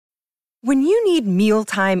When you need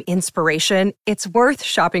mealtime inspiration, it's worth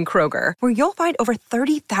shopping Kroger, where you'll find over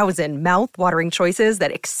 30,000 mouth-watering choices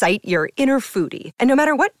that excite your inner foodie. And no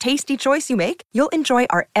matter what tasty choice you make, you'll enjoy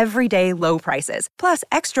our everyday low prices, plus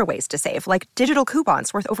extra ways to save, like digital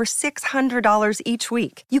coupons worth over $600 each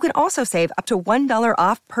week. You can also save up to $1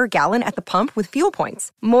 off per gallon at the pump with fuel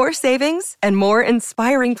points. More savings and more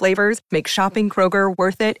inspiring flavors make shopping Kroger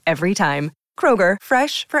worth it every time. Kroger,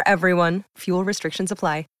 fresh for everyone. Fuel restrictions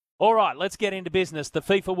apply. All right, let's get into business. The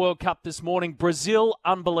FIFA World Cup this morning. Brazil,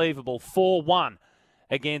 unbelievable, 4-1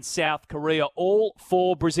 against South Korea. All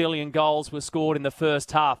 4 Brazilian goals were scored in the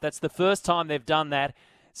first half. That's the first time they've done that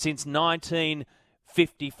since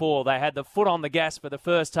 1954. They had the foot on the gas for the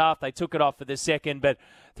first half. They took it off for the second, but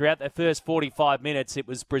throughout the first 45 minutes, it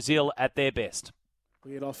was Brazil at their best.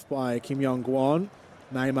 Cleared off by Kim Jong-gwon.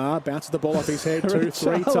 Neymar bounces the ball off his head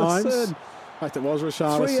 2-3 times. In fact, it was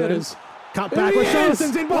Richarlison. Cut back,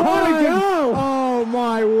 Richarlison's in behind. Oh,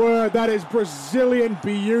 my word. That is Brazilian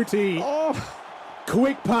beauty. Oh.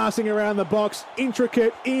 Quick passing around the box.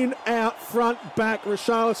 Intricate, in, out, front, back.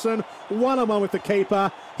 Richarlison, one-on-one with the keeper.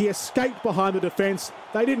 He escaped behind the defence.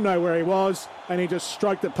 They didn't know where he was, and he just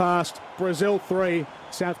stroked it past. Brazil 3,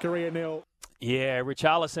 South Korea 0. Yeah,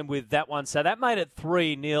 Richarlison with that one. So that made it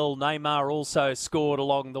 3-0. Neymar also scored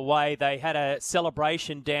along the way. They had a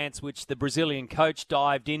celebration dance, which the Brazilian coach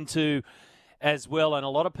dived into as well. And a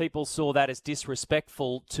lot of people saw that as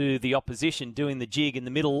disrespectful to the opposition, doing the jig in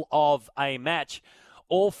the middle of a match.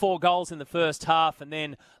 All 4 goals in the first half. And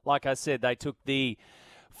then, like I said, they took the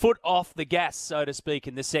foot off the gas, so to speak,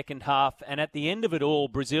 in the second half. And at the end of it all,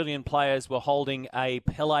 Brazilian players were holding a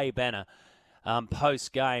Pelé banner.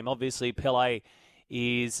 Post-game. Obviously, Pelé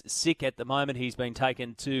is sick at the moment. He's been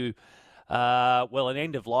taken to, an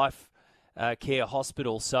end-of-life care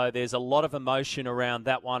hospital. So there's a lot of emotion around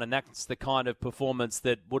that one, and that's the kind of performance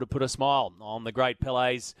that would have put a smile on the great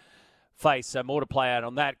Pelé's face. So more to play out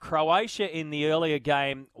on that. Croatia in the earlier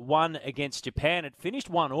game won against Japan. It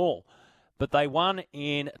finished 1-1, but they won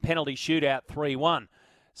in penalty shootout 3-1.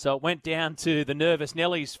 So it went down to the nervous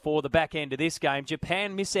Nellies for the back end of this game.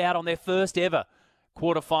 Japan miss out on their first ever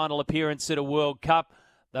quarterfinal appearance at a World Cup.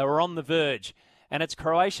 They were on the verge. And it's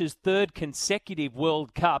Croatia's 3rd consecutive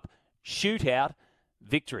World Cup shootout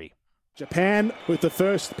victory. Japan with the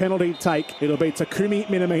first penalty take. It'll be Takumi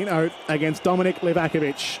Minamino against Dominik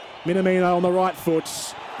Livakovic. Minamino on the right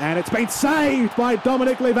foot. And it's been saved by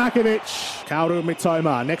Dominik Livakovic. Kaoru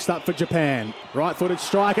Mitoma next up for Japan. Right-footed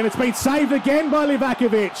strike, and it's been saved again by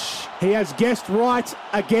Livakovic. He has guessed right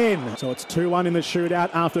again. So it's 2-1 in the shootout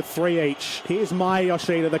after 3 each. Here's Mai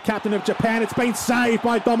Yoshida, the captain of Japan. It's been saved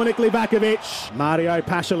by Dominik Livakovic. Mario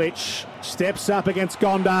Pasalic steps up against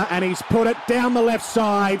Gonda, and he's put it down the left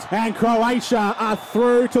side. And Croatia are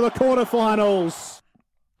through to the quarterfinals.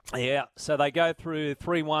 Yeah, so they go through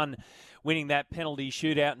 3-1, winning that penalty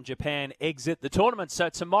shootout, and Japan exit the tournament. So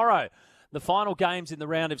tomorrow, the final games in the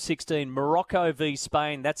round of 16, Morocco v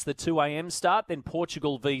Spain. That's the 2 a.m. start. Then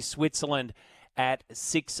Portugal v Switzerland at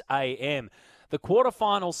 6 a.m. The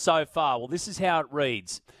quarterfinals so far, well, this is how it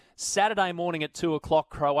reads. Saturday morning at 2 o'clock,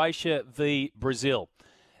 Croatia v Brazil.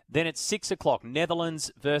 Then at 6 o'clock,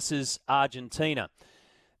 Netherlands versus Argentina.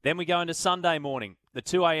 Then we go into Sunday morning. The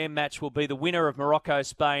 2 a.m. match will be the winner of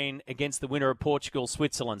Morocco-Spain against the winner of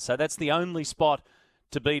Portugal-Switzerland. So that's the only spot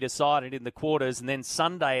to be decided in the quarters. And then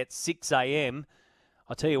Sunday at 6 a.m.,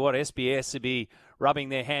 I'll tell you what, SBS will be rubbing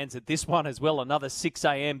their hands at this one as well. Another 6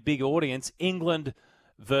 a.m. big audience, England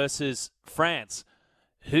versus France.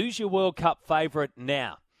 Who's your World Cup favourite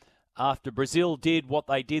now? After Brazil did what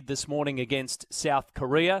they did this morning against South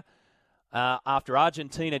Korea, after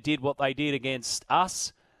Argentina did what they did against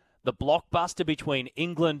us, the blockbuster between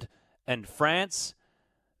England and France.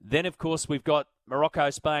 Then, of course, we've got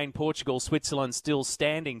Morocco, Spain, Portugal, Switzerland still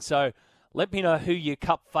standing. So let me know who your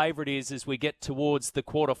cup favourite is as we get towards the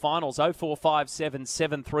quarterfinals. 0457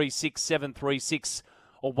 736 736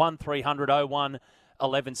 or 1300 01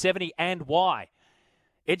 1170, and why.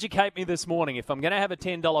 Educate me this morning. If I'm going to have a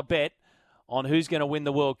 $10 bet on who's going to win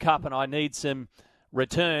the World Cup and I need some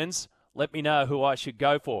returns, let me know who I should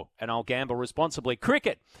go for, and I'll gamble responsibly.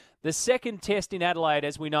 Cricket. The second test in Adelaide,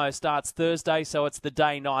 as we know, starts Thursday, so it's the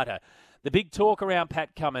day-nighter. The big talk around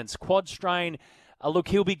Pat Cummins, quad strain. Look,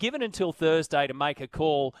 he'll be given until Thursday to make a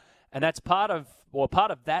call, and that's part of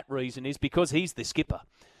that reason is because he's the skipper.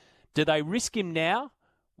 Do they risk him now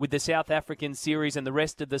with the South African series and the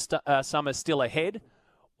rest of the summer still ahead,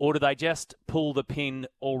 or do they just pull the pin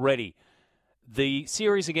already? The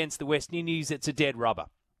series against the West Indies, it's a dead rubber.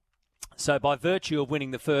 So by virtue of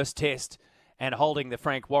winning the first test and holding the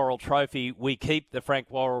Frank Worrell Trophy, we keep the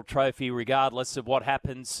Frank Worrell Trophy regardless of what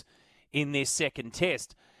happens in this second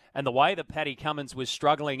test. And the way that Paddy Cummins was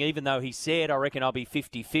struggling, even though he said, I reckon I'll be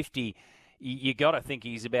 50-50, you got to think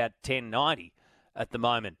he's about 10-90 at the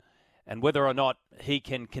moment. And whether or not he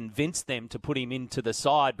can convince them to put him into the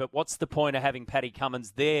side, but what's the point of having Paddy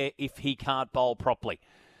Cummins there if he can't bowl properly?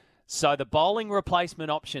 So the bowling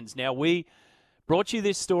replacement options. Now, we brought you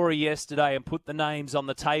this story yesterday and put the names on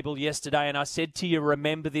the table yesterday, and I said to you,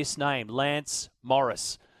 remember this name, Lance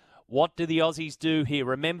Morris. What do the Aussies do here?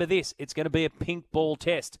 Remember this, it's going to be a pink ball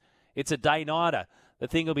test. It's a day-nighter. The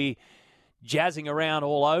thing will be jazzing around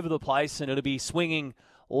all over the place and it'll be swinging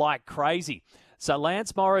like crazy. So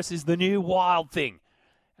Lance Morris is the new wild thing.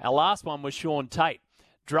 Our last one was Sean Tate,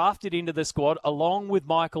 drafted into the squad along with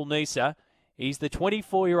Michael Neser. He's the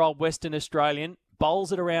 24-year-old Western Australian,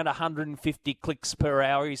 bowls at around 150 clicks per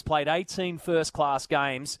hour. He's played 18 first-class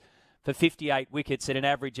games for 58 wickets at an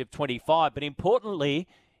average of 25. But importantly,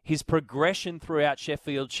 his progression throughout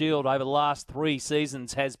Sheffield Shield over the last 3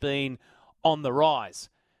 seasons has been on the rise.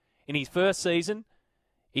 In his first season,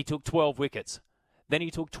 he took 12 wickets. Then he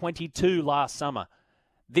took 22 last summer.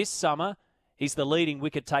 This summer, he's the leading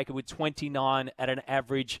wicket taker with 29 at an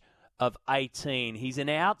average of 18. He's an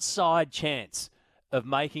outside chance of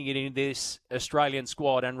making it in this Australian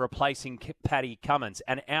squad and replacing Paddy Cummins.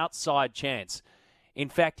 An outside chance. In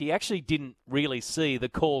fact, he actually didn't really see the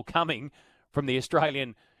call coming from the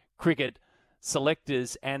Australian cricket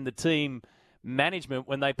selectors and the team management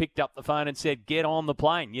when they picked up the phone and said, get on the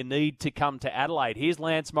plane. You need to come to Adelaide. Here's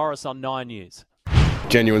Lance Morris on 9 News.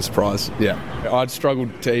 Genuine surprise, yeah. I'd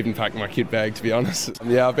struggled to even pack my kit bag, to be honest.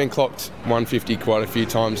 Yeah, I've been clocked 150 quite a few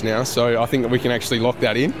times now, so I think we can actually lock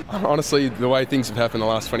that in. Honestly, the way things have happened the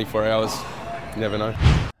last 24 hours, you never know.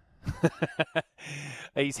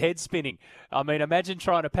 He's head spinning. I mean, imagine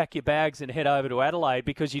trying to pack your bags and head over to Adelaide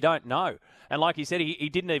because you don't know. And like he said,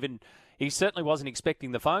 he certainly wasn't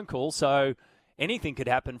expecting the phone call, so anything could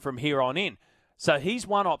happen from here on in. So he's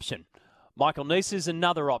one option. Michael Neser's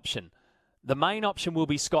another option. The main option will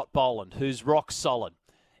be Scott Boland, who's rock solid.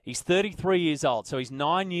 He's 33 years old, so he's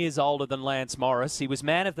 9 years older than Lance Morris. He was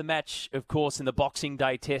man of the match, of course, in the Boxing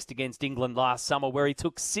Day test against England last summer, where he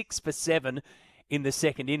took 6 for 7 in the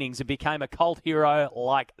second innings and became a cult hero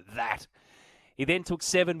like that. He then took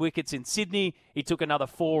 7 wickets in Sydney. He took another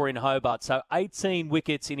 4 in Hobart. So 18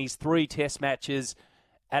 wickets in his 3 test matches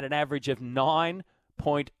at an average of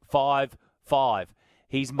 9.55.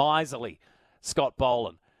 He's miserly, Scott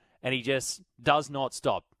Boland, and he just does not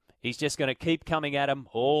stop. He's just going to keep coming at him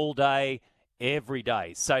all day, every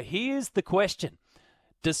day. So here's the question.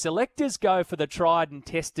 Do selectors go for the tried and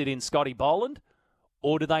tested in Scotty Boland,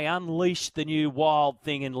 or do they unleash the new wild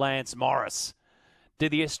thing in Lance Morris? Do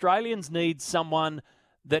the Australians need someone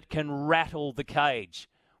that can rattle the cage?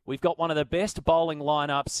 We've got one of the best bowling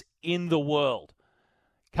lineups in the world.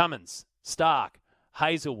 Cummins, Stark,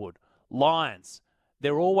 Hazelwood, Lyons.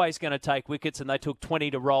 They're always going to take wickets, and they took 20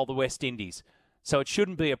 to roll the West Indies. So it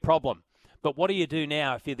shouldn't be a problem. But what do you do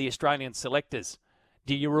now if you're the Australian selectors?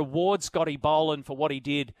 Do you reward Scotty Boland for what he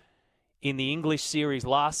did in the English series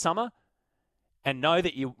last summer and know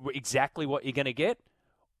that you exactly what you're going to get?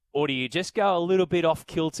 Or do you just go a little bit off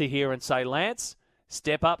kilter here and say, Lance,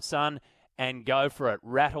 step up, son, and go for it.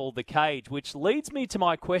 Rattle the cage, which leads me to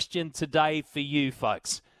my question today for you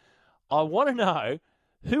folks. I want to know,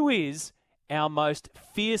 who is our most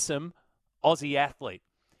fearsome Aussie athlete?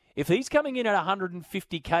 If he's coming in at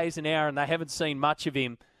 150 Ks an hour and they haven't seen much of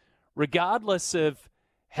him, regardless of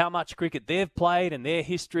how much cricket they've played and their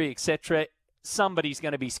history, etc., somebody's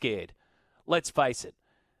going to be scared. Let's face it.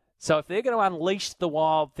 So if they're going to unleash the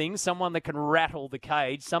wild thing, someone that can rattle the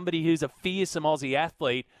cage, somebody who's a fearsome Aussie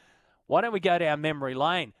athlete, why don't we go down memory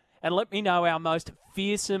lane and let me know our most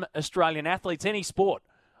fearsome Australian athletes, any sport.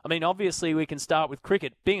 I mean, obviously we can start with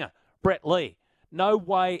cricket. Binger, Brett Lee. No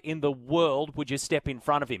way in the world would you step in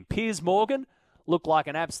front of him. Piers Morgan looked like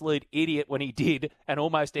an absolute idiot when he did and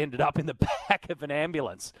almost ended up in the back of an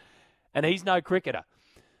ambulance. And he's no cricketer.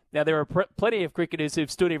 Now, there are plenty of cricketers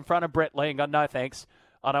who've stood in front of Brett Lee and gone, no thanks,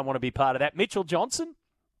 I don't want to be part of that. Mitchell Johnson?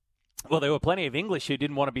 Well, there were plenty of English who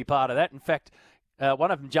didn't want to be part of that. In fact,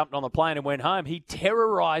 one of them jumped on the plane and went home. He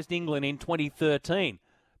terrorised England in 2013.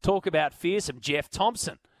 Talk about fearsome. Jeff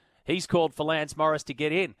Thompson. He's called for Lance Morris to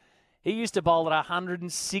get in. He used to bowl at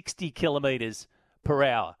 160 kilometres per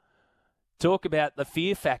hour. Talk about the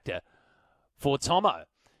fear factor for Tomo.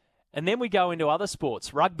 And then we go into other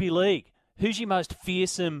sports. Rugby league. Who's your most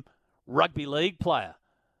fearsome rugby league player?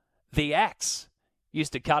 The Axe.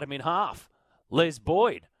 Used to cut him in half. Les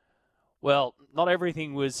Boyd. Well, not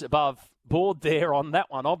everything was above board there on that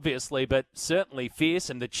one, obviously, but certainly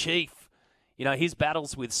fearsome. The Chief. You know, his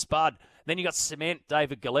battles with Spud Then you got cement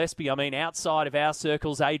David Gillespie. I mean, outside of our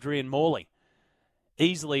circles, Adrian Morley.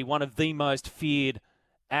 Easily one of the most feared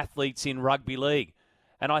athletes in rugby league.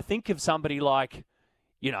 And I think of somebody like,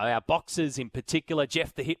 our boxers in particular,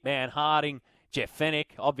 Jeff the Hitman Harding, Jeff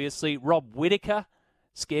Fennick, obviously. Rob Whittaker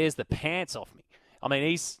scares the pants off me. I mean,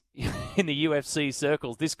 he's in the UFC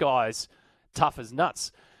circles. This guy's tough as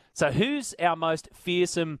nuts. So who's our most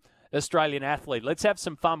fearsome Australian athlete? Let's have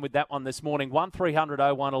some fun with that one this morning. 1300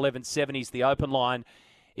 01 1170 is the open line.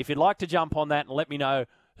 If you'd like to jump on that and let me know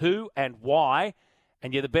who and why,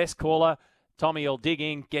 and you're the best caller, Tommy will dig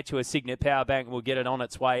in, get you a Signet power bank, and we'll get it on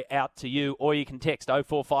its way out to you. Or you can text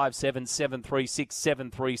 0457 736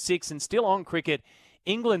 736. And still on cricket,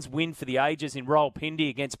 England's win for the ages in Rawalpindi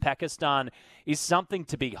against Pakistan is something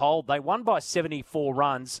to behold. They won by 74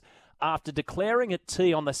 runs after declaring at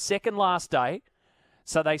tea on the second last day.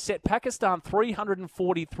 So they set Pakistan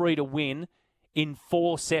 343 to win in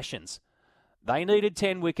 4 sessions. They needed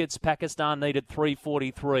 10 wickets. Pakistan needed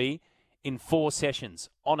 343 in 4 sessions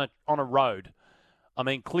on a road. I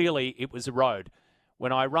mean, clearly it was a road.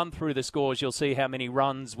 When I run through the scores, you'll see how many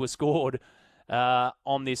runs were scored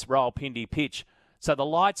on this Rawalpindi pitch. So the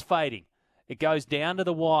light's fading. It goes down to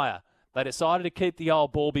the wire. They decided to keep the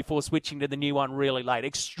old ball before switching to the new one really late.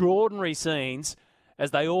 Extraordinary scenes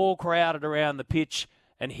as they all crowded around the pitch.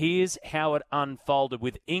 And here's how it unfolded,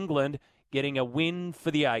 with England getting a win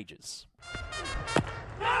for the ages.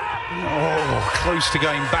 Oh, close to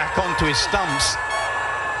going back onto his stumps.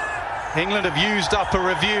 England have used up a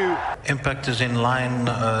review. Impact is in line,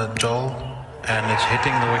 Joel, and it's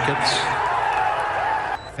hitting the wickets.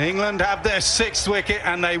 England have their 6th wicket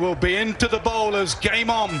and they will be into the bowlers. Game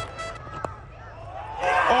on.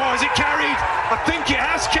 Oh, has it carried? I think it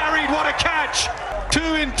has carried. What a catch.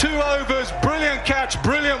 2 in 2 overs. Brilliant catch.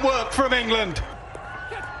 Brilliant work from England.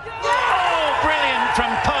 Oh, brilliant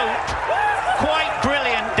from Pope. Quite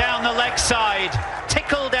brilliant down the leg side.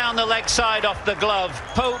 Tickle down the leg side off the glove.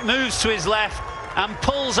 Pope moves to his left and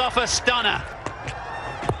pulls off a stunner.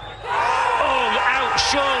 Oh, out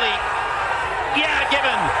surely. Yeah,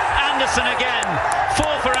 given. Anderson again. 4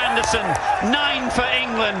 for Anderson. 9 for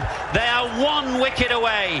England. They are 1 wicket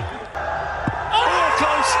away. Oh,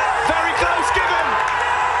 close. Very close. Given.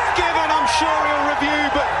 Given, I'm sure he'll review,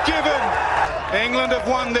 but given. England have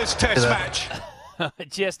won this test match.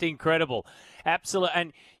 Just incredible. Absolute.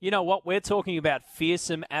 And you know what? We're talking about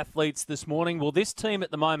fearsome athletes this morning. Well, this team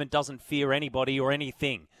at the moment doesn't fear anybody or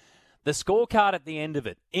anything. The scorecard at the end of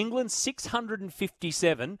it, England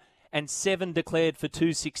 657 and 7 declared for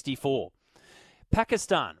 264.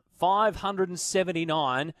 Pakistan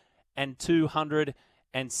 579 and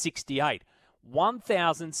 268.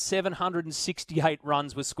 1,768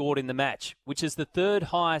 runs were scored in the match, which is the 3rd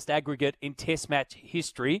highest aggregate in Test match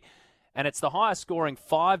history, and it's the highest scoring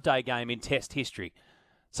 5-day game in Test history.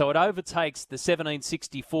 So it overtakes the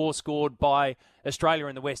 1764 scored by Australia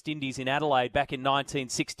and the West Indies in Adelaide back in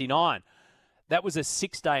 1969. That was a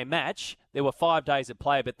 6-day match. There were 5 days of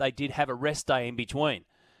play, but they did have a rest day in between.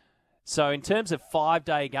 So in terms of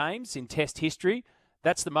 5-day games in Test history,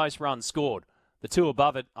 that's the most runs scored. The 2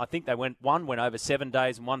 above it, I think one went over 7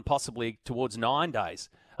 days and one possibly towards 9 days.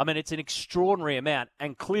 I mean, it's an extraordinary amount,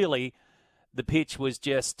 and clearly the pitch was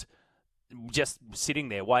just sitting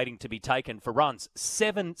there waiting to be taken for runs.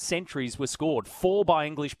 7 centuries were scored, 4 by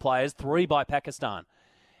English players, 3 by Pakistan.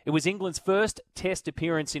 It was England's first Test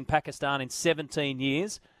appearance in Pakistan in 17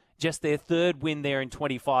 years, just their 3rd win there in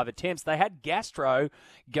 25 attempts. They had Gastro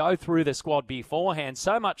go through the squad beforehand,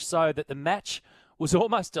 so much so that the match was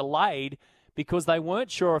almost delayed because they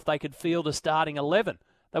weren't sure if they could field a starting 11.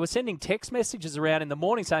 They were sending text messages around in the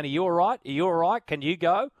morning saying, "Are you all right? Are you all right? Can you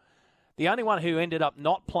go?" The only one who ended up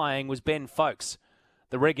not playing was Ben Foakes,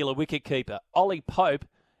 the regular wicketkeeper. Ollie Pope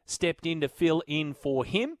stepped in to fill in for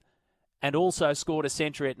him and also scored a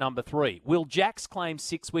century at number 3. Will Jacks claimed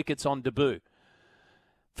 6 wickets on debut.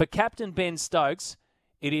 For captain Ben Stokes,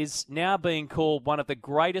 it is now being called one of the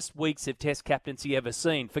greatest weeks of Test captaincy ever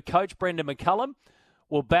seen. For coach Brendan McCullum,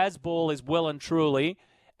 well, Bazball is well and truly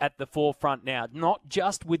at the forefront now, not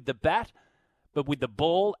just with the bat, but with the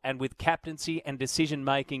ball and with captaincy and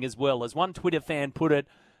decision-making as well. As one Twitter fan put it,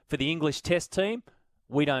 for the English Test team,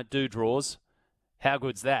 we don't do draws. How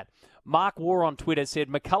good's that? Mark Waugh on Twitter said,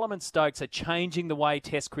 McCullum and Stokes are changing the way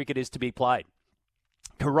Test cricket is to be played.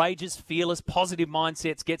 Courageous, fearless, positive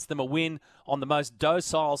mindsets gets them a win on the most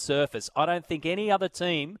docile surface. I don't think any other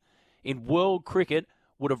team in world cricket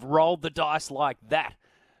would have rolled the dice like that.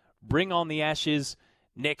 Bring on the Ashes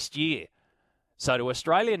next year. So do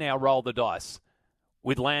Australia now roll the dice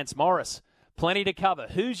with Lance Morris. Plenty to cover.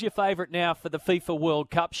 Who's your favourite now for the FIFA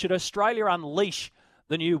World Cup? Should Australia unleash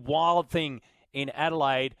the new wild thing in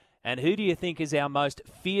Adelaide? And who do you think is our most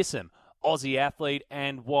fearsome Aussie athlete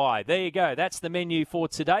and why? There you go. That's the menu for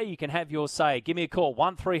today. You can have your say. Give me a call,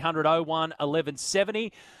 1300 01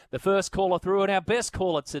 1170. The first caller through and our best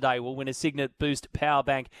caller today will win a Signet Boost power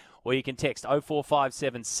bank, or you can text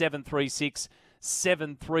 0457 736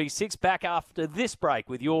 736. Back after this break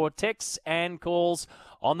with your texts and calls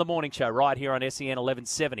on the morning show right here on SEN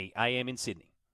 1170 AM in Sydney.